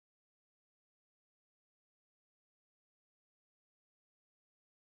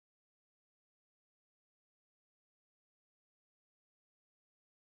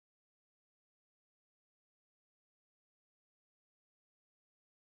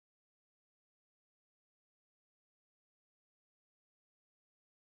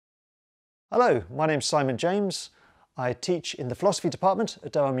Hello, my name's Simon James. I teach in the philosophy department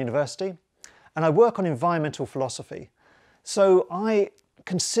at Durham University and I work on environmental philosophy. So I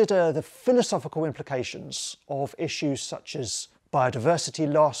consider the philosophical implications of issues such as biodiversity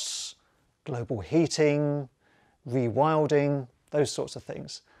loss, global heating, rewilding, those sorts of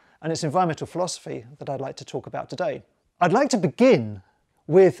things. And it's environmental philosophy that I'd like to talk about today. I'd like to begin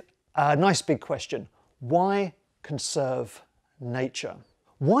with a nice big question. Why conserve nature?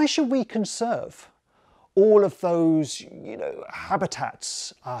 Why should we conserve all of those,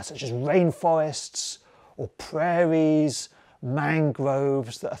 habitats such as rainforests or prairies,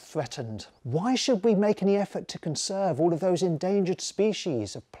 mangroves that are threatened? Why should we make any effort to conserve all of those endangered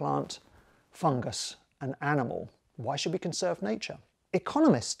species of plant, fungus and animal? Why should we conserve nature?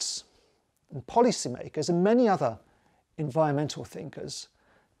 Economists and policymakers and many other environmental thinkers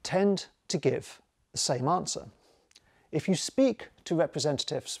tend to give the same answer. If you speak to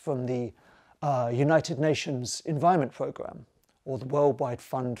representatives from the United Nations Environment Programme, or the Worldwide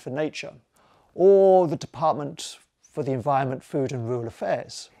Fund for Nature, or the Department for the Environment, Food and Rural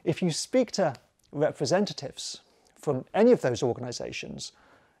Affairs, if you speak to representatives from any of those organisations,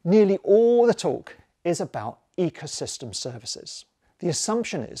 nearly all the talk is about ecosystem services. The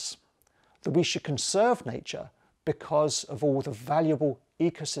assumption is that we should conserve nature because of all the valuable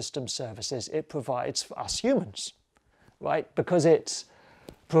ecosystem services it provides for us humans. Right? Because it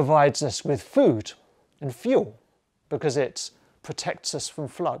provides us with food and fuel, because it protects us from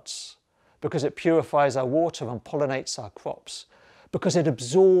floods, because it purifies our water and pollinates our crops, because it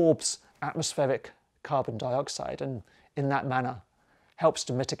absorbs atmospheric carbon dioxide and in that manner helps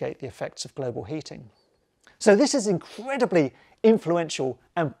to mitigate the effects of global heating. So this is an incredibly influential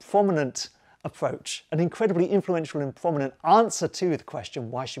and prominent approach, an incredibly influential and prominent answer to the question,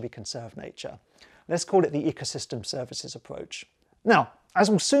 why should we conserve nature? Let's call it the ecosystem services approach. Now, as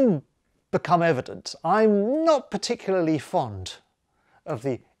will soon become evident, I'm not particularly fond of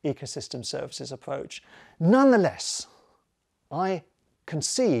the ecosystem services approach. Nonetheless, I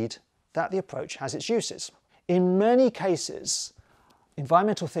concede that the approach has its uses. In many cases,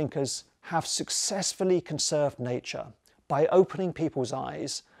 environmental thinkers have successfully conserved nature by opening people's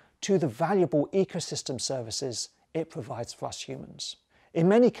eyes to the valuable ecosystem services it provides for us humans. In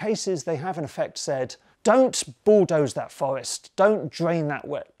many cases, they have in effect said, don't bulldoze that forest, don't drain that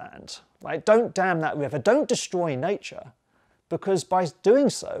wetland, right? Don't dam that river, don't destroy nature, because by doing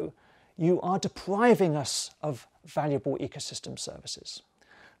so, you are depriving us of valuable ecosystem services.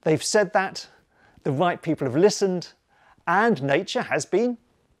 They've said that, the right people have listened, and nature has been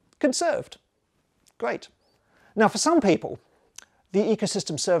conserved. Great. Now, for some people, the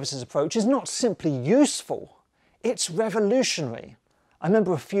ecosystem services approach is not simply useful, it's revolutionary. I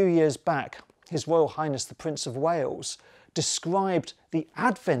remember a few years back, His Royal Highness the Prince of Wales described the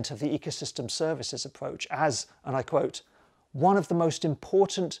advent of the ecosystem services approach as, and I quote, one of the most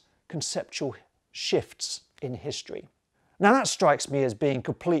important conceptual shifts in history. Now that strikes me as being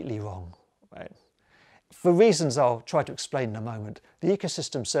completely wrong, right? For reasons I'll try to explain in a moment, the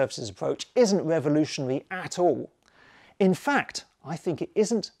ecosystem services approach isn't revolutionary at all. In fact, I think it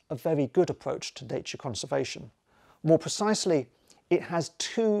isn't a very good approach to nature conservation. More precisely, it has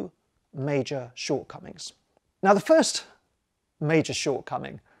two major shortcomings. Now, the first major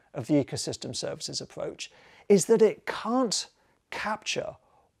shortcoming of the ecosystem services approach is that it can't capture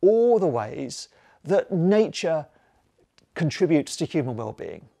all the ways that nature contributes to human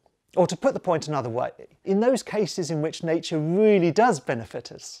well-being. Or to put the point another way, in those cases in which nature really does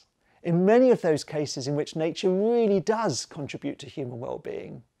benefit us, in many of those cases in which nature really does contribute to human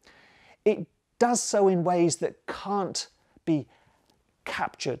well-being, it does so in ways that can't be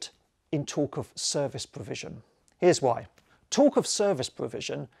captured in talk of service provision. Here's why. Talk of service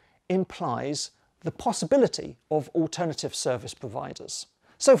provision implies the possibility of alternative service providers.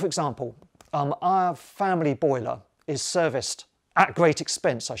 So for example, our family boiler is serviced, at great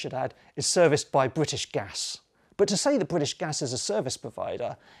expense I should add, is serviced by British Gas. But to say that British Gas is a service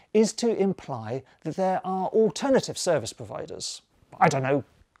provider is to imply that there are alternative service providers. I don't know,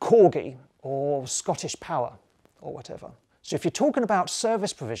 Corgi or Scottish Power or whatever. So if you're talking about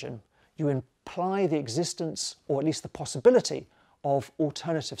service provision, you imply the existence, or at least the possibility, of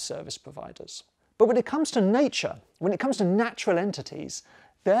alternative service providers. But when it comes to nature, when it comes to natural entities,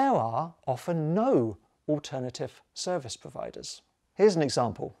 there are often no alternative service providers. Here's an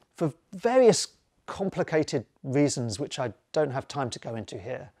example. For various complicated reasons which I don't have time to go into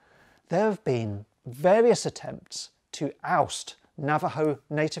here, there have been various attempts to oust Navajo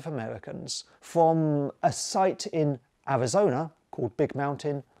Native Americans from a site in Arizona called Big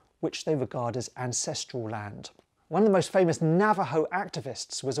Mountain, which they regard as ancestral land. One of the most famous Navajo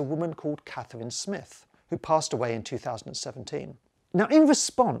activists was a woman called Catherine Smith, who passed away in 2017. Now, in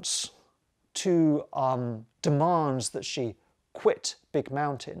response to demands that she quit Big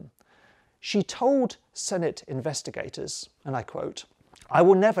Mountain, she told Senate investigators, and I quote, "I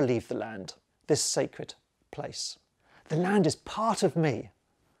will never leave the land, this sacred place. The land is part of me,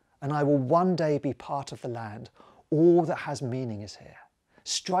 and I will one day be part of the land. All that has meaning is here."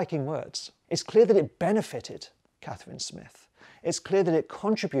 Striking words. It's clear that it benefited Catherine Smith. It's clear that it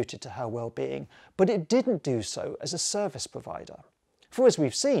contributed to her well-being, but it didn't do so as a service provider. For as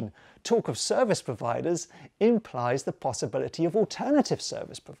we've seen, talk of service providers implies the possibility of alternative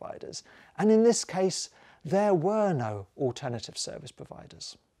service providers. And in this case, there were no alternative service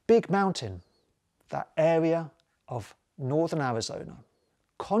providers. Big Mountain, that area of northern Arizona,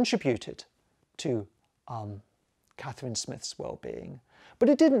 contributed to Catherine Smith's well-being, but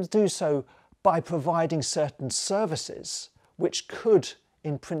it didn't do so by providing certain services which could,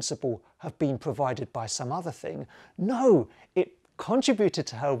 in principle, have been provided by some other thing. No, it contributed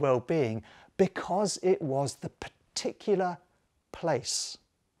to her well-being because it was the particular place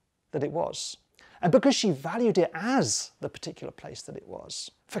that it was, and because she valued it as the particular place that it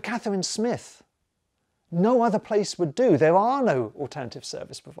was. For Catherine Smith, no other place would do. There are no alternative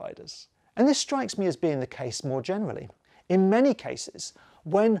service providers. And this strikes me as being the case more generally. In many cases,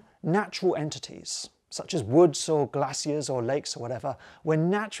 when natural entities, such as woods or glaciers or lakes or whatever,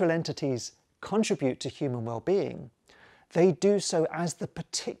 when natural entities contribute to human well-being, they do so as the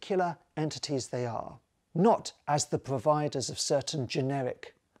particular entities they are, not as the providers of certain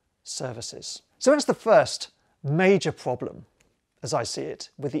generic services. So that's the first major problem, as I see it,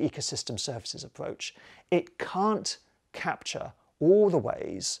 with the ecosystem services approach. It can't capture all the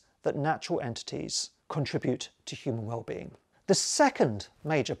ways that natural entities contribute to human well-being. The second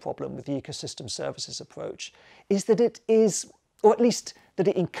major problem with the ecosystem services approach is that it is, or at least that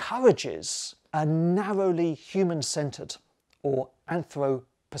it encourages, a narrowly human-centred or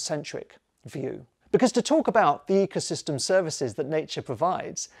anthropocentric view. Because to talk about the ecosystem services that nature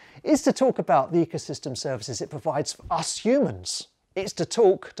provides is to talk about the ecosystem services it provides for us humans. It's to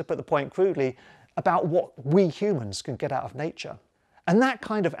talk, to put the point crudely, about what we humans can get out of nature. And that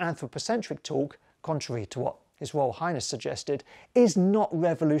kind of anthropocentric talk, contrary to what His Royal Highness suggested, is not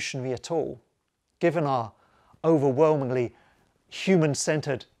revolutionary at all, given our overwhelmingly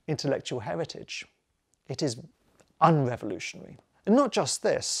human-centred intellectual heritage. It is unrevolutionary. And not just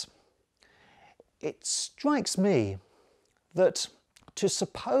this, it strikes me that to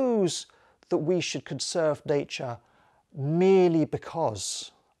suppose that we should conserve nature merely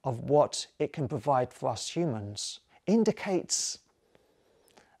because of what it can provide for us humans indicates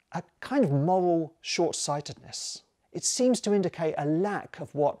a kind of moral short-sightedness. It seems to indicate a lack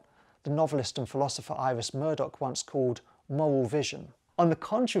of what the novelist and philosopher Iris Murdoch once called moral vision. On the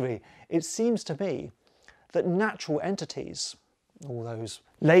contrary, it seems to me that natural entities, all those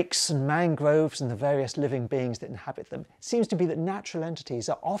lakes and mangroves and the various living beings that inhabit them, it seems to be that natural entities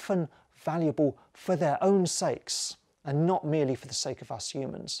are often valuable for their own sakes and not merely for the sake of us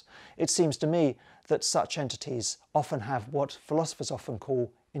humans. It seems to me that such entities often have what philosophers often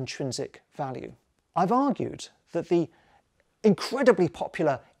call intrinsic value. I've argued that the incredibly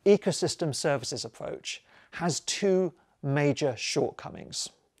popular ecosystem services approach has two major shortcomings.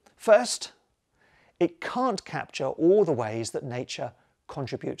 First, it can't capture all the ways that nature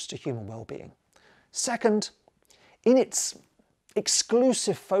contributes to human well-being. Second, in its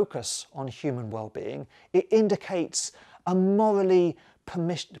exclusive focus on human well-being, it indicates a morally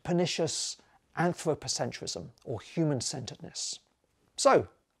pernicious anthropocentrism or human-centeredness. So,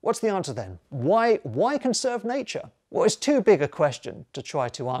 what's the answer then? Why conserve nature? Well, it's too big a question to try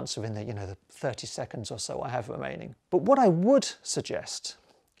to answer in the 30 seconds or so I have remaining. But what I would suggest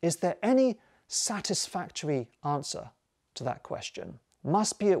is that any satisfactory answer to that question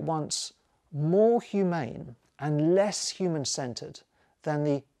must be at once more humane and less human-centered than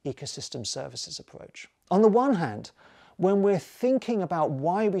the ecosystem services approach. On the one hand, when we're thinking about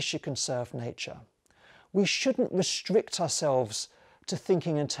why we should conserve nature, we shouldn't restrict ourselves to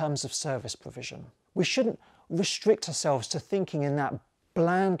thinking in terms of service provision. We shouldn't restrict ourselves to thinking in that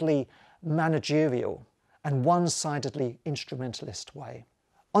blandly managerial and one-sidedly instrumentalist way.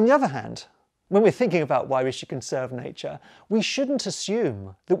 On the other hand, when we're thinking about why we should conserve nature, we shouldn't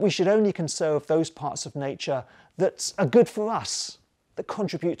assume that we should only conserve those parts of nature that are good for us, that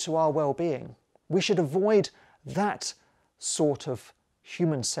contribute to our well-being. We should avoid that sort of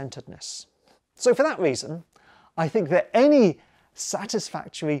human-centeredness. So for that reason, I think that any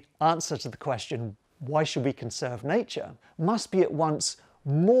satisfactory answer to the question, why should we conserve nature, must be at once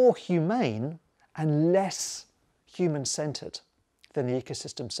more humane and less human-centred than the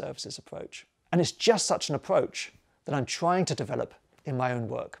ecosystem services approach. And it's just such an approach that I'm trying to develop in my own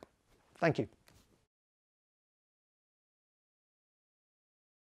work. Thank you.